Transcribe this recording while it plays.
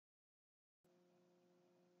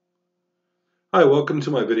Hi, welcome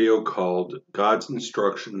to my video called God's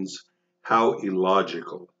Instructions, How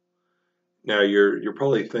Illogical. Now you're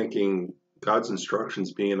probably thinking God's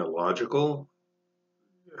instructions being illogical?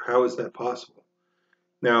 How is that possible?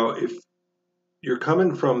 Now, if you're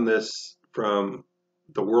coming from the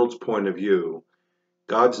world's point of view,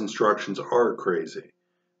 God's instructions are crazy.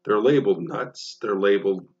 They're labeled nuts, they're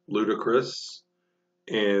labeled ludicrous,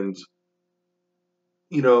 and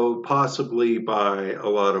possibly by a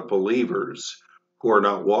lot of believers who are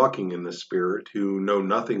not walking in the Spirit, who know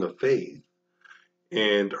nothing of faith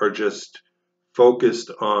and are just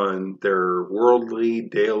focused on their worldly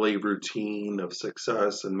daily routine of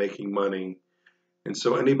success and making money. And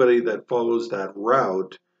so anybody that follows that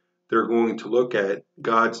route, they're going to look at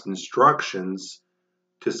God's instructions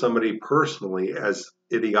to somebody personally as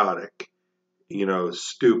idiotic,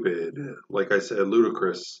 stupid, like I said,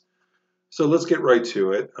 ludicrous. So let's get right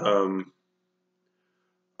to it.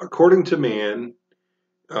 According to man,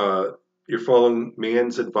 uh, you're following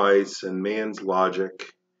man's advice and man's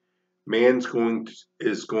logic.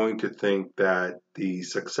 Is going to think that the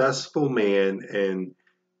successful man and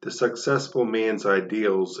the successful man's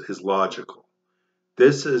ideals is logical.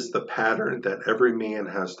 This is the pattern that every man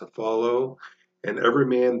has to follow, and every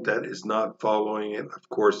man that is not following it, of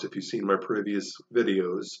course, if you've seen my previous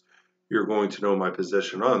videos, you're going to know my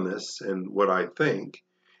position on this and what I think.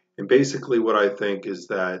 And basically what I think is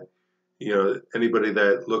that, anybody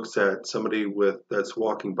that looks at somebody that's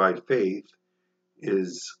walking by faith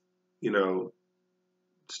is, you know,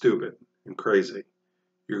 stupid and crazy.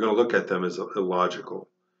 You're going to look at them as illogical.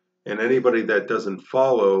 And anybody that doesn't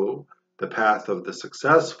follow the path of the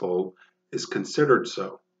successful is considered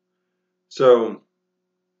so. So,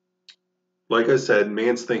 like I said,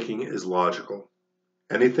 man's thinking is logical.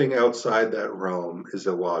 Anything outside that realm is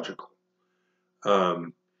illogical.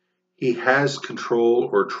 Um, he has control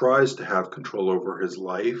or tries to have control over his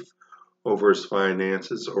life, over his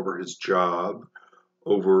finances, over his job,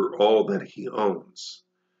 over all that he owns.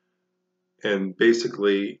 And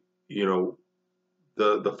basically,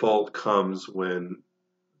 the fault comes when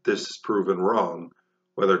this is proven wrong,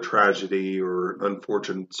 whether tragedy or an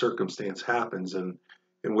unfortunate circumstance happens in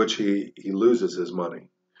which he loses his money.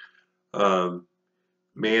 Um,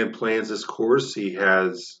 Man plans his course. He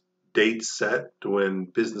has dates set when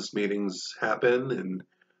business meetings happen and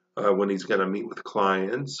when he's going to meet with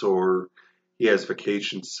clients, or he has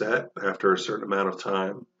vacations set after a certain amount of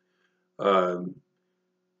time. Um,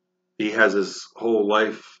 he has his whole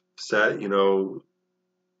life set,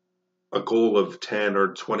 a goal of 10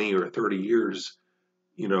 or 20 or 30 years,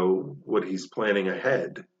 what he's planning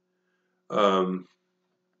ahead. Um,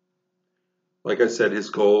 like I said, his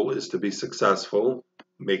goal is to be successful,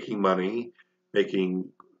 making money,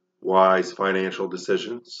 making wise financial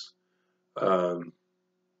decisions. Um,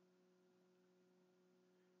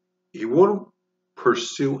 he won't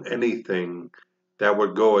pursue anything that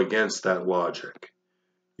would go against that logic.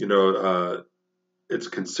 It's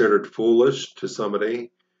considered foolish to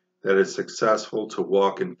somebody that is successful to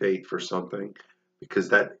walk in faith for something because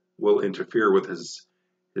that will interfere with his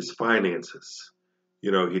finances. He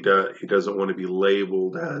doesn't want to be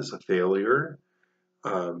labeled as a failure.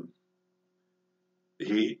 Um,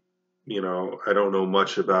 he, I don't know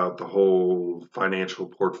much about the whole financial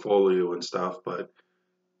portfolio and stuff, but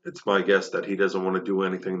it's my guess that he doesn't want to do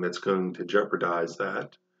anything that's going to jeopardize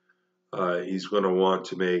that. He's going to want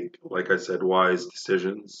to make, like I said, wise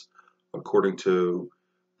decisions according to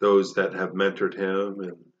those that have mentored him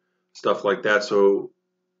and stuff like that. So,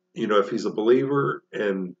 if he's a believer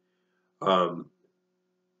and um,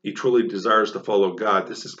 he truly desires to follow God,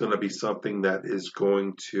 this is going to be something that is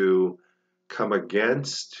going to come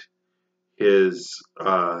against his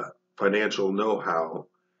financial know-how,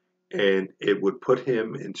 and it would put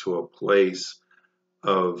him into a place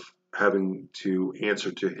of having to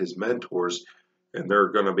answer to his mentors, and they're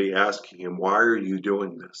going to be asking him, why are you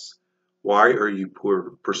doing this? Why are you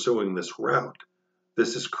pursuing this route?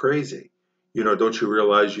 This is crazy. Don't you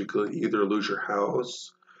realize you could either lose your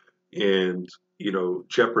house and,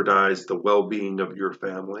 jeopardize the well-being of your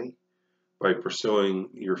family by pursuing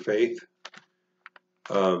your faith?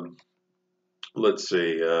 Um, let's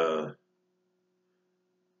see.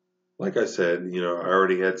 Like I said, I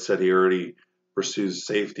already had said he already pursues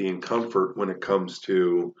safety and comfort when it comes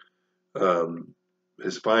to um,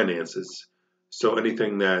 his finances. So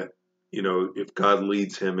anything that, if God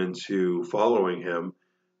leads him into following him,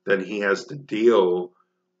 then he has to deal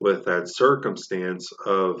with that circumstance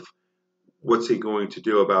of what's he going to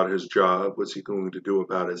do about his job? What's he going to do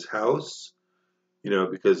about his house?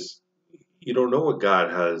 Because you don't know what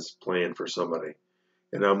God has planned for somebody.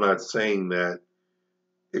 And I'm not saying that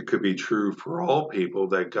it could be true for all people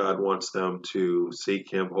that God wants them to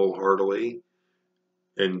seek Him wholeheartedly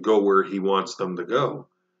and go where He wants them to go.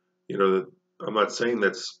 You know, I'm not saying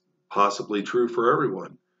that's possibly true for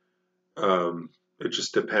everyone. It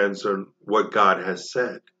just depends on what God has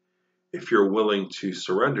said. If you're willing to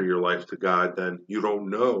surrender your life to God, then you don't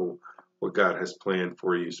know what God has planned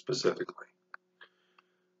for you specifically.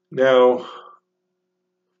 Now,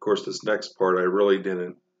 of course, this next part I really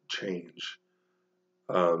didn't change.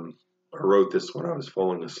 I wrote this when I was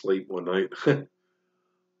falling asleep one night.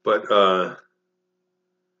 But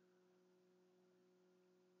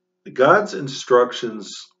God's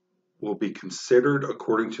instructions will be considered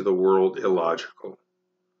according to the world illogical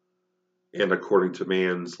and according to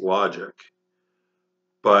man's logic.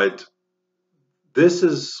 But this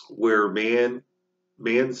is where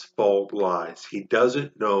man's fault lies. He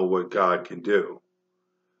doesn't know what God can do.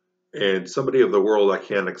 And somebody of the world, I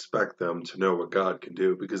can't expect them to know what God can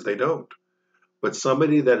do because they don't. But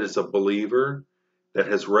somebody that is a believer that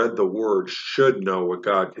has read the Word should know what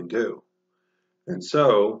God can do. And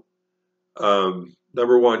so,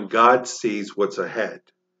 number one, God sees what's ahead.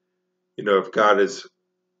 You know, if God is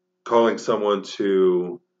calling someone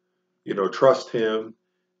to, trust Him,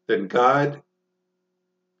 then God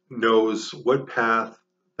knows what path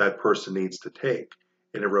that person needs to take.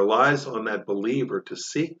 And it relies on that believer to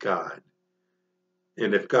seek God.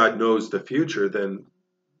 And if God knows the future, then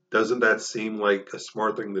doesn't that seem like a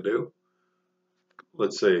smart thing to do?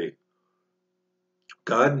 Let's see.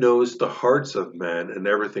 God knows the hearts of men and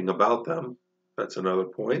everything about them. That's another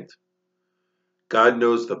point. God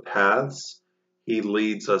knows the paths He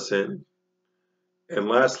leads us in. And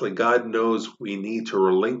lastly, God knows we need to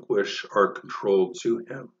relinquish our control to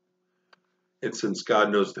Him. And since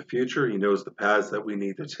God knows the future, He knows the paths that we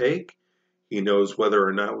need to take. He knows whether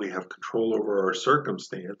or not we have control over our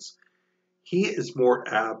circumstance. He is more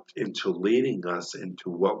apt into leading us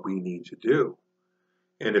into what we need to do.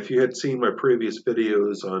 And if you had seen my previous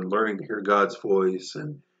videos on learning to hear God's voice,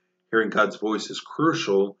 and hearing God's voice is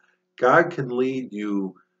crucial, God can lead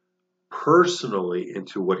you personally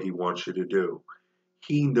into what He wants you to do.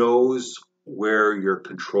 He knows where your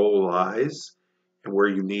control lies and where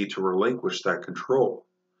you need to relinquish that control.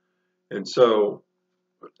 And so,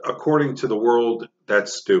 according to the world,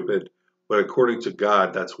 that's stupid, but according to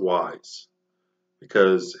God, that's wise.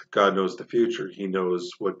 Because if God knows the future, He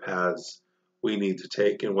knows what paths we need to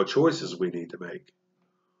take and what choices we need to make.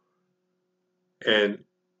 And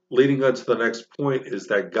leading on to the next point is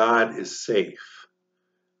that God is safe.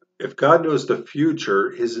 If God knows the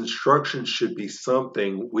future, His instructions should be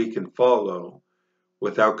something we can follow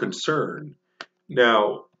without concern.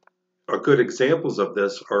 Now, good examples of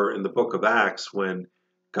this are in the book of Acts when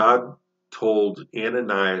God told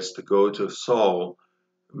Ananias to go to Saul,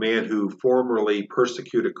 a man who formerly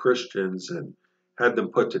persecuted Christians and had them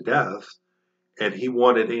put to death, and he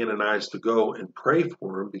wanted Ananias to go and pray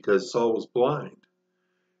for him because Saul was blind.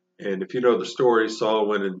 And if you know the story, Saul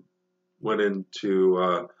went in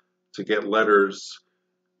to get letters,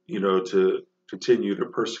 to continue to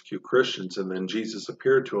persecute Christians, and then Jesus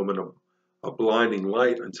appeared to him in a blinding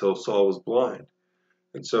light until Saul was blind.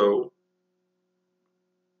 And so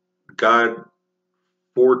God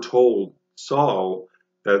foretold Saul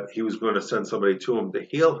that He was going to send somebody to him to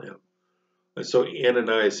heal him. And so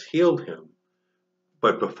Ananias healed him.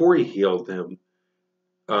 But before he healed him,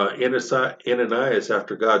 Ananias,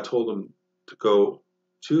 after God told him to go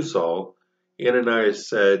to Saul, Ananias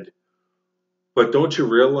said, "But don't you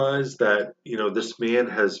realize that, this man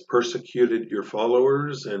has persecuted your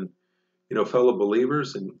followers and, fellow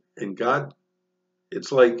believers?" And God,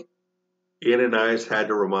 it's like Ananias had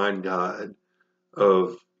to remind God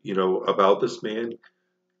of, about this man.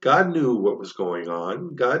 God knew what was going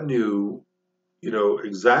on. God knew,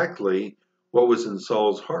 exactly what was in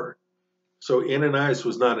Saul's heart. So Ananias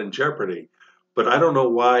was not in jeopardy. But I don't know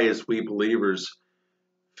why, as we believers,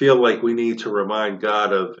 feel like we need to remind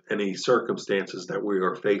God of any circumstances that we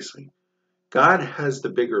are facing. God has the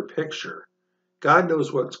bigger picture. God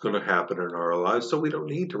knows what's going to happen in our lives, so we don't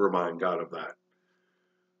need to remind God of that.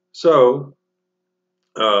 So,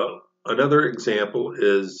 another example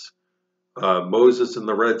is Moses in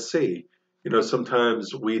the Red Sea.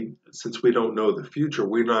 Sometimes since we don't know the future,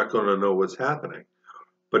 we're not going to know what's happening.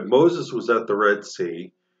 But Moses was at the Red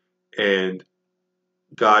Sea, and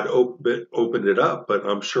God opened it up. But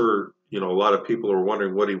I'm sure, a lot of people are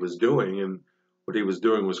wondering what He was doing, and what He was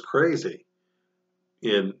doing was crazy.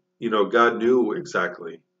 And, God knew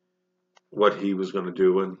exactly what He was going to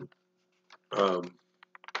do and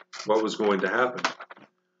what was going to happen.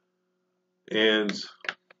 And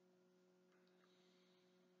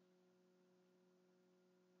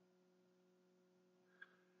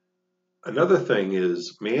Another thing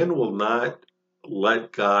is man will not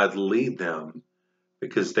let God lead them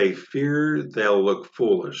because they fear they'll look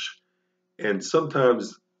foolish. And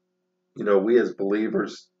sometimes, we as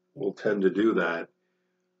believers will tend to do that.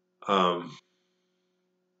 Um,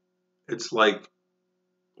 it's like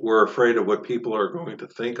we're afraid of what people are going to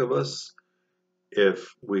think of us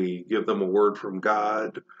if we give them a word from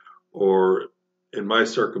God, or in my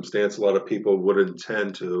circumstance, a lot of people would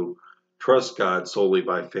intend to trust God solely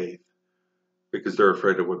by faith because they're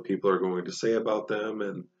afraid of what people are going to say about them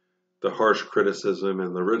and the harsh criticism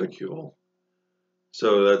and the ridicule.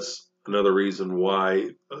 So that's another reason why,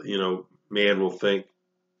 man will think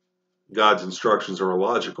God's instructions are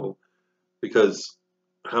illogical, because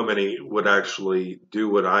how many would actually do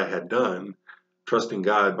what I had done, trusting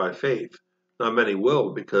God by faith? Not many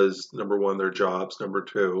will, because number one, their jobs, number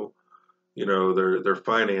two, their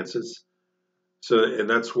finances. So, and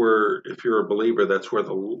that's where, if you're a believer, that's where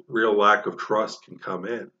the real lack of trust can come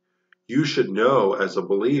in. You should know as a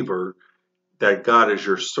believer that God is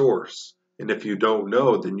your source. And if you don't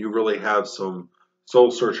know, then you really have some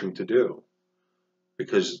soul searching to do,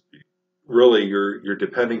 because really you're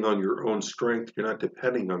depending on your own strength. You're not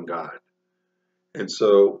depending on God. And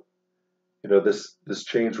so, this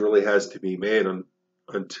change really has to be made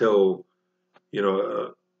until,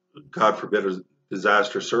 God forbid, a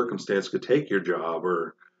disastrous circumstance could take your job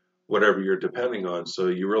or whatever you're depending on. So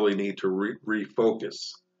you really need to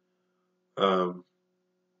refocus. Um,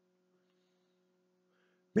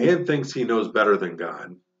 Man thinks he knows better than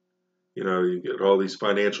God. You get all these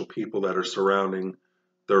financial people that are surrounding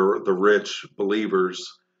the rich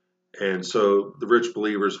believers, and so the rich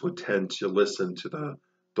believers would tend to listen to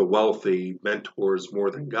the wealthy mentors more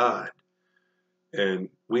than God. And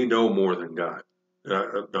we know more than God.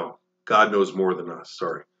 No, God knows more than us.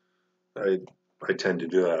 Sorry, I I tend to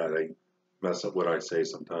do that. I mess up what I say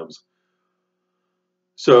sometimes.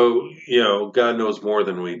 So God knows more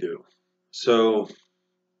than we do. So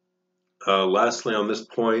lastly, on this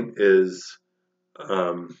point is,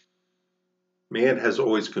 um, man has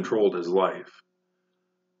always controlled his life.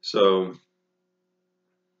 So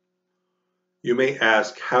you may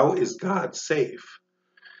ask, how is God safe?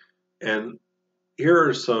 And here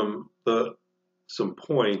are some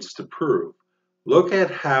points to prove. Look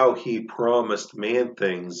at how he promised man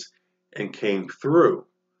things and came through.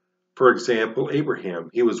 For example,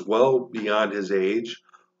 Abraham, he was well beyond his age,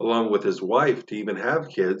 along with his wife, to even have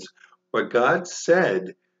kids, but God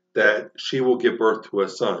said that she will give birth to a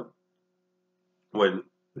son when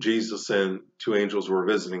Jesus and two angels were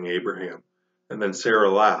visiting Abraham. And then Sarah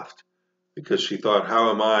laughed because she thought, how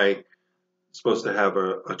am I supposed to have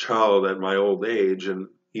a child at my old age, and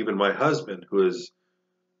even my husband, who is,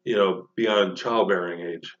 beyond childbearing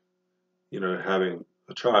age, having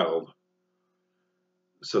a child.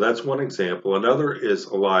 So that's one example. Another is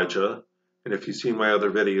Elijah. And if you've seen my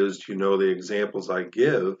other videos, you know the examples I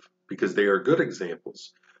give because they are good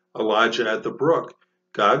examples. Elijah at the brook.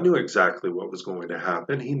 God knew exactly what was going to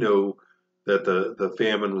happen. He knew that the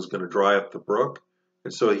famine was going to dry up the brook,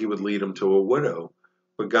 and so he would lead him to a widow.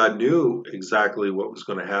 But God knew exactly what was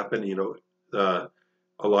going to happen.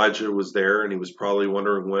 Elijah was there, and he was probably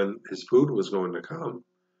wondering when his food was going to come.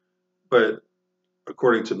 But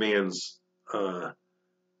according to man's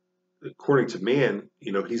according to man,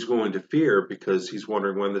 he's going to fear because he's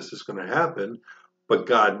wondering when this is going to happen. But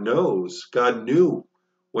God knows, God knew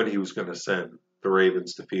when he was going to send the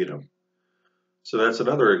ravens to feed him. So that's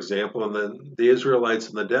another example. And then the Israelites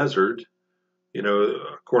in the desert,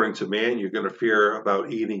 according to man, you're going to fear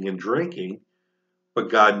about eating and drinking. But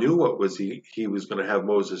God knew what he was going to have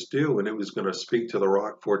Moses do, and it was going to speak to the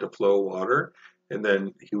rock for it to flow water, and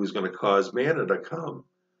then he was going to cause manna to come.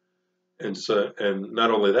 And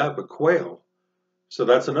not only that, but quail. So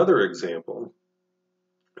that's another example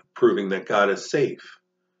proving that God is safe.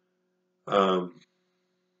 Um,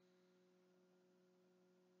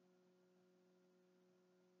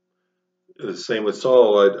 the same with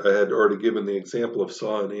Saul. I had already given the example of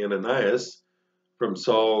Saul and Ananias. From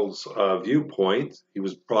Saul's viewpoint, he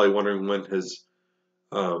was probably wondering when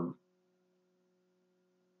um,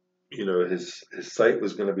 his sight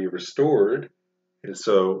was going to be restored, and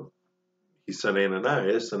so he sent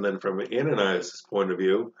Ananias. And then from Ananias' point of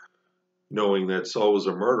view, knowing that Saul was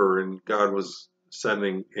a murderer and God was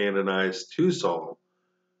sending Ananias to Saul,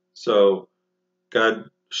 so God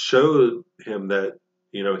showed him that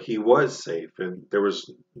he was safe and there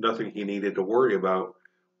was nothing he needed to worry about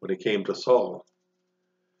when it came to Saul.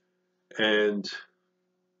 And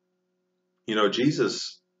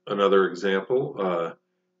Jesus, another example,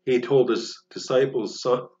 he told his disciples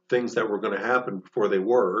some things that were going to happen before they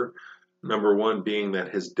were. Number one being that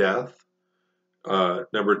his death.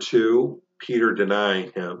 Number two, Peter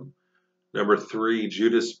denying him. Number three,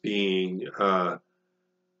 Judas being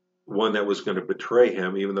one that was going to betray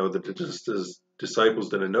him, even though the disciples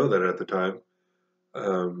didn't know that at the time.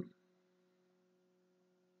 Um,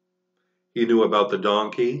 he knew about the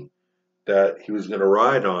donkey that he was going to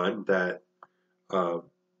ride on, that uh,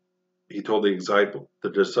 he told the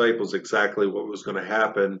disciples exactly what was going to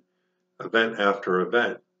happen, event after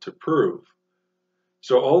event, to prove.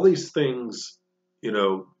 So all these things, you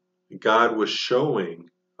know, God was showing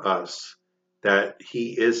us that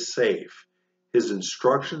he is safe. His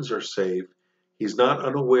instructions are safe. He's not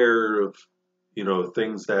unaware of,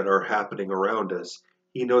 things that are happening around us.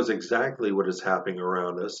 He knows exactly what is happening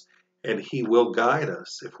around us, and he will guide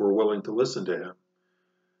us if we're willing to listen to him.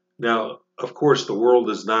 Now, of course, the world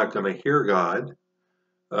is not going to hear God.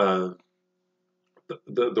 Uh,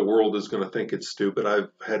 the world is going to think it's stupid. I've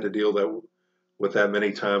had to deal with that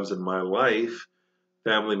many times in my life.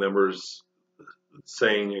 Family members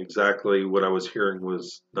saying exactly what I was hearing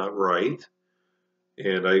was not right.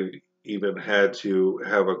 And I even had to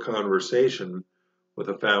have a conversation with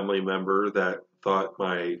a family member that thought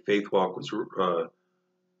my faith walk was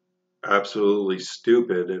absolutely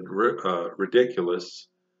stupid and ridiculous.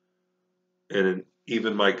 And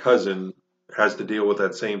even my cousin has to deal with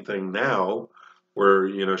that same thing now, where,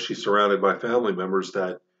 she's surrounded by family members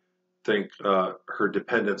that think her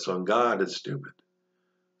dependence on God is stupid.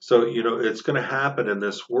 So, it's going to happen in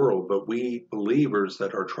this world, but we believers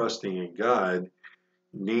that are trusting in God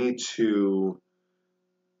need to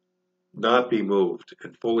not be moved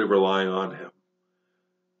and fully rely on Him.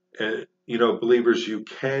 And, believers, you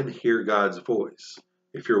can hear God's voice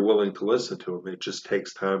if you're willing to listen to Him. It just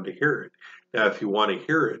takes time to hear it. Now, if you want to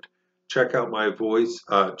hear it, check out my voice,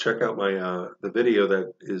 check out my the video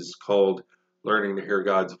that is called Learning to Hear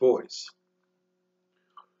God's Voice.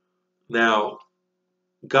 Now,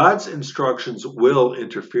 God's instructions will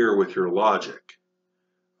interfere with your logic.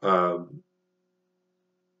 Um,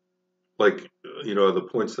 like, the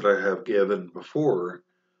points that I have given before,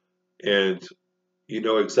 and you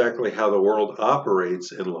know exactly how the world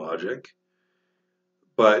operates in logic.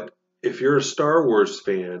 But if you're a Star Wars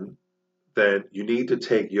fan, then you need to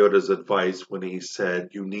take Yoda's advice when he said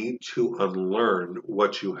you need to unlearn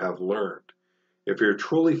what you have learned. If you're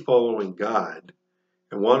truly following God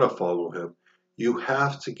and want to follow Him, you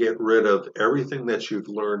have to get rid of everything that you've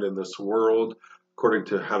learned in this world, according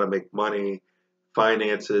to how to make money,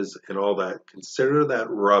 finances, and all that. Consider that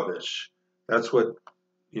rubbish. That's what,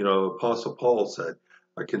 Apostle Paul said.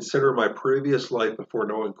 I consider my previous life before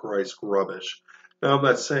knowing Christ rubbish. Now, I'm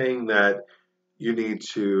not saying that you need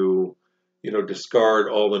to, discard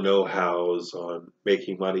all the know-hows on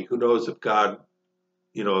making money. Who knows if God,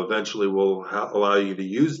 eventually will allow you to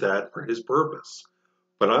use that for His purpose.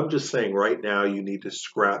 But I'm just saying right now you need to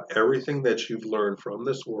scrap everything that you've learned from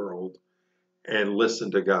this world and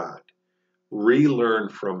listen to God. Relearn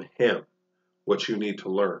from Him what you need to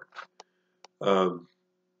learn.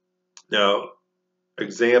 Now,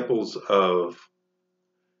 examples of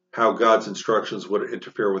how God's instructions would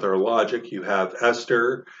interfere with our logic. You have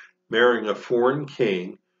Esther marrying a foreign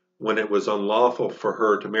king when it was unlawful for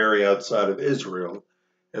her to marry outside of Israel.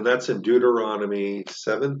 And that's in Deuteronomy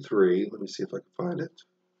 7:3. Let me see if I can find it.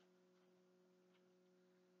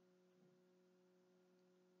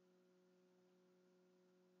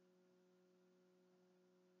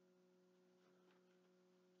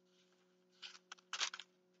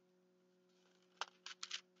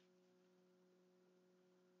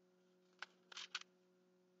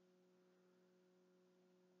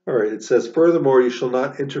 All right, it says, furthermore, you shall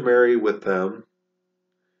not intermarry with them.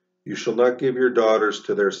 You shall not give your daughters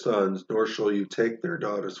to their sons, nor shall you take their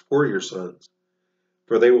daughters for your sons.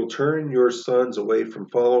 For they will turn your sons away from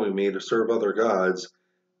following me to serve other gods.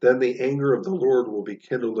 Then the anger of the Lord will be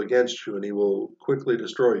kindled against you, and He will quickly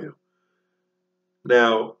destroy you.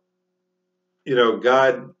 Now,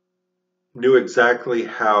 God knew exactly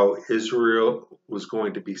how Israel was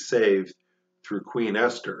going to be saved through Queen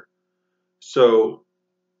Esther. So,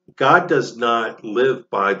 God does not live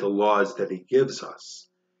by the laws that He gives us.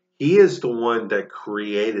 He is the one that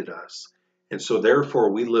created us. And so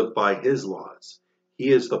therefore we live by His laws. He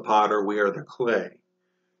is the potter, we are the clay.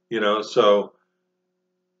 So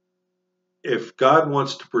if God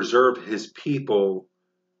wants to preserve His people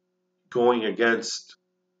going against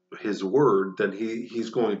His word, then He's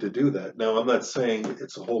going to do that. Now, I'm not saying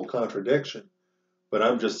it's a whole contradiction, but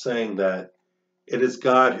I'm just saying that it is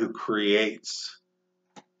God who creates.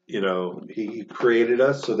 He created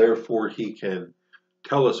us, so therefore He can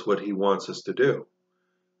tell us what He wants us to do.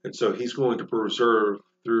 And so He's going to preserve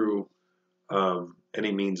through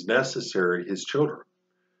any means necessary his children.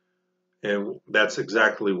 And that's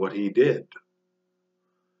exactly what he did.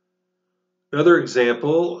 Another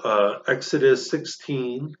example, Exodus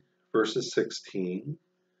 16, verses 16.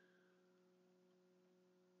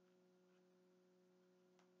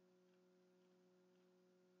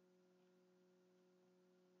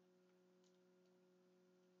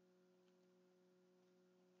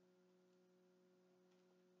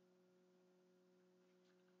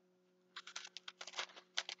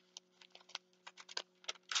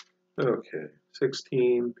 Okay,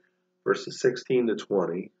 16, verses 16 to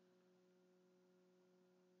 20.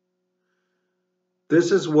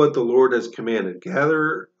 This is what the Lord has commanded.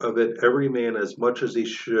 Gather of it every man as much as he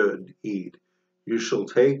should eat. You shall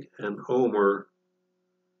take an omer.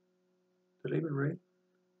 Did I even write?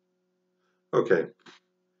 Okay.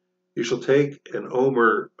 You shall take an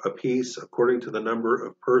omer apiece according to the number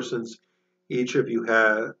of persons each of you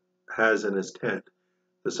has in his tent.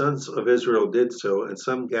 The sons of Israel did so, and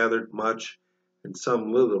some gathered much and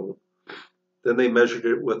some little. Then they measured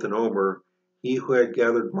it with an omer. He who had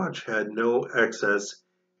gathered much had no excess,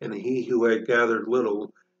 and he who had gathered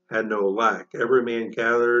little had no lack. Every man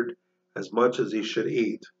gathered as much as he should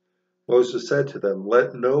eat. Moses said to them,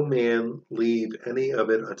 Let no man leave any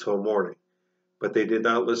of it until morning. But they did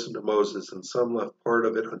not listen to Moses, and some left part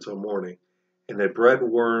of it until morning, and it bred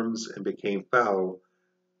worms and became foul,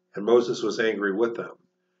 and Moses was angry with them.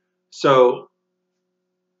 So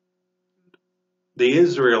the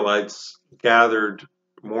Israelites gathered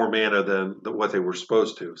more manna than what they were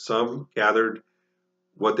supposed to. Some gathered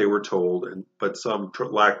what they were told, but some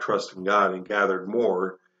lacked trust in God and gathered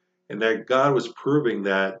more. And that God was proving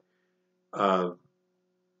that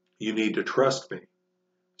you need to trust me.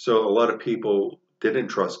 So a lot of people didn't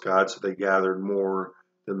trust God, so they gathered more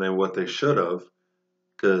than what they should have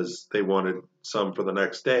because they wanted some for the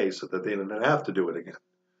next day so that they didn't have to do it again.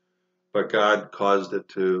 But God caused it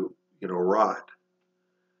to, rot.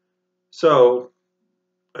 So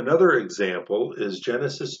another example is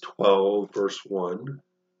Genesis 12, verse 1.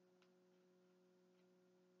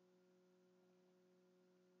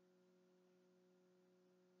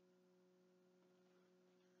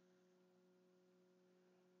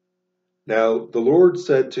 Now the Lord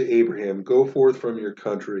said to Abraham, Go forth from your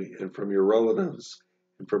country and from your relatives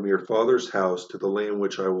and from your father's house to the land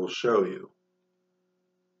which I will show you.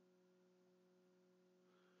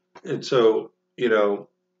 And so,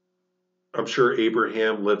 I'm sure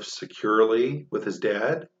Abraham lived securely with his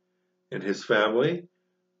dad and his family,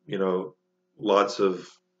 lots of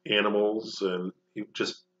animals and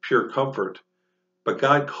just pure comfort. But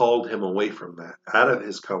God called him away from that, out of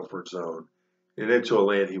his comfort zone, and into a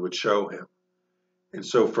land he would show him. And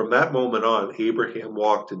so from that moment on, Abraham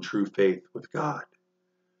walked in true faith with God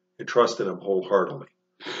and trusted him wholeheartedly.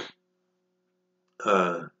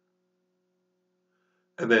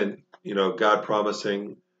 And then, God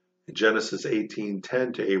promising in Genesis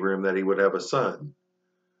 18:10 to Abraham that he would have a son.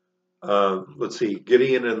 Let's see,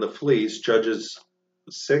 Gideon and the fleece, Judges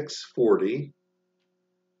 6:40.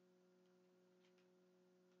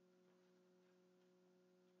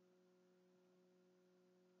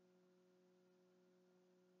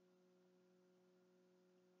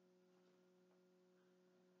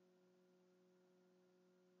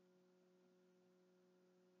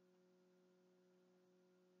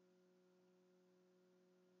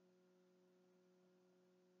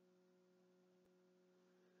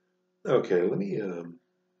 Okay, let me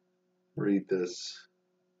read this.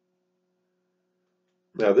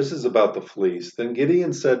 Now, this is about the fleece. Then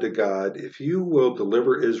Gideon said to God, If you will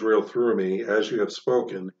deliver Israel through me, as you have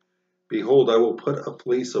spoken, behold, I will put a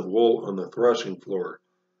fleece of wool on the threshing floor.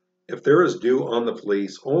 If there is dew on the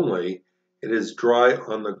fleece only, it is dry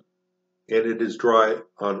on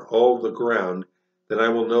all the ground, then I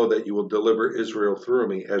will know that you will deliver Israel through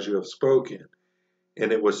me, as you have spoken.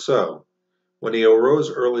 And it was so. When he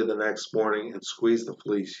arose early the next morning and squeezed the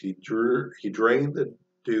fleece, he drained the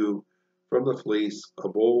dew from the fleece, a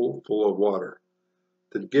bowl full of water.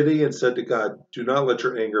 Then Gideon said to God, Do not let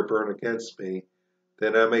your anger burn against me,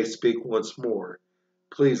 that I may speak once more.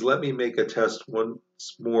 Please let me make a test once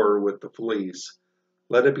more with the fleece.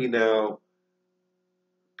 Let it be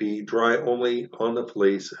dry only on the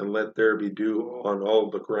fleece, and let there be dew on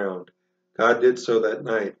all the ground. God did so that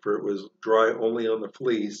night, for it was dry only on the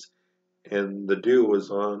fleece, and the dew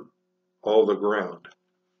was on all the ground.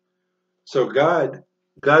 So God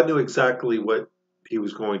knew exactly what he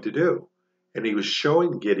was going to do. And he was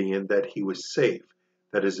showing Gideon that he was safe,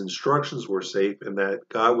 that his instructions were safe, and that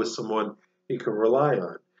God was someone he could rely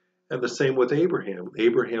on. And the same with Abraham.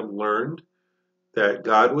 Abraham learned that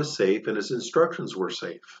God was safe and his instructions were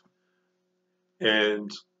safe.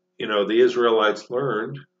 And, the Israelites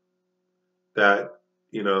learned that,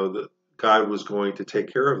 that God was going to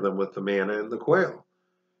take care of them with the manna and the quail.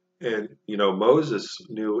 And, Moses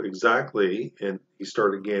knew exactly, and he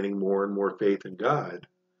started gaining more and more faith in God.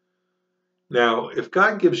 Now, if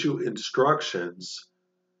God gives you instructions,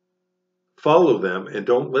 follow them and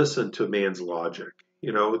don't listen to man's logic.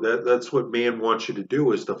 That's what man wants you to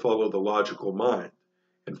do, is to follow the logical mind.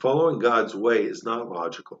 And following God's way is not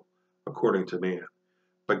logical, according to man.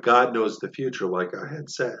 But God knows the future, like I had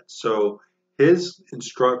said. So his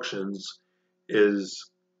instructions is,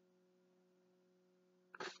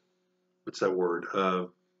 what's that word?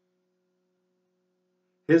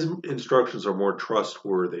 His instructions are more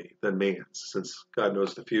trustworthy than man's, since God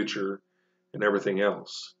knows the future and everything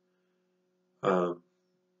else. A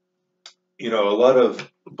lot of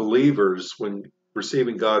believers, when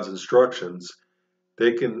receiving God's instructions,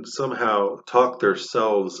 they can somehow talk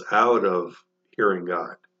themselves out of hearing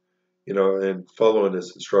God, and following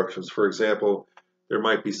his instructions. For example, there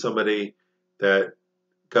might be somebody that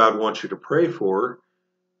God wants you to pray for,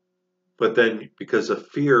 but then because of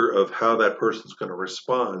fear of how that person's going to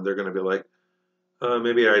respond, they're going to be like,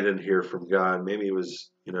 maybe I didn't hear from God. Maybe it was,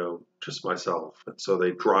 just myself. And so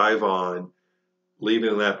they drive on,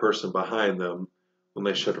 leaving that person behind them when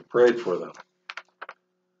they should have prayed for them.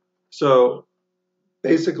 So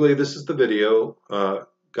basically, this is the video,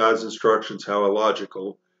 God's instructions, how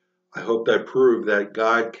illogical. I hope that proved that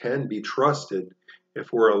God can be trusted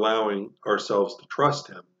if we're allowing ourselves to trust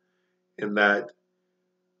him, and that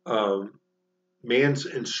man's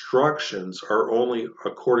instructions are only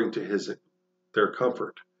according to their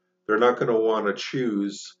comfort. They're not going to want to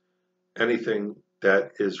choose anything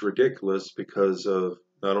that is ridiculous because of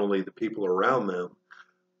not only the people around them,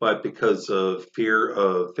 but because of fear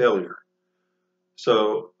of failure.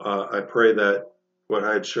 So I pray that what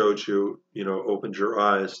I had showed you, opened your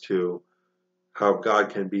eyes to how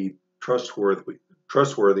God can be trustworthy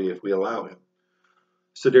if we allow him.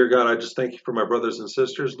 So, dear God, I just thank you for my brothers and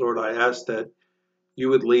sisters. Lord, I ask that you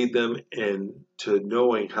would lead them into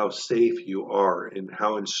knowing how safe you are and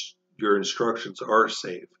how your instructions are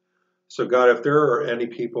safe. So, God, if there are any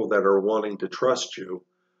people that are wanting to trust you,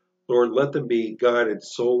 Lord, let them be guided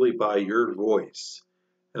solely by your voice.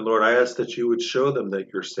 And Lord, I ask that you would show them that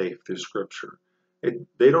you're safe through Scripture.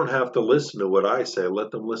 They don't have to listen to what I say.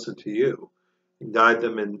 Let them listen to you and guide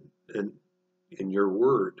them in your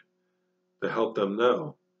word to help them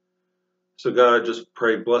know. So God, I just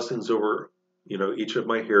pray blessings over, each of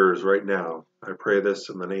my hearers right now. I pray this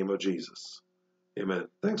in the name of Jesus. Amen.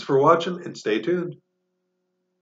 Thanks for watching and stay tuned.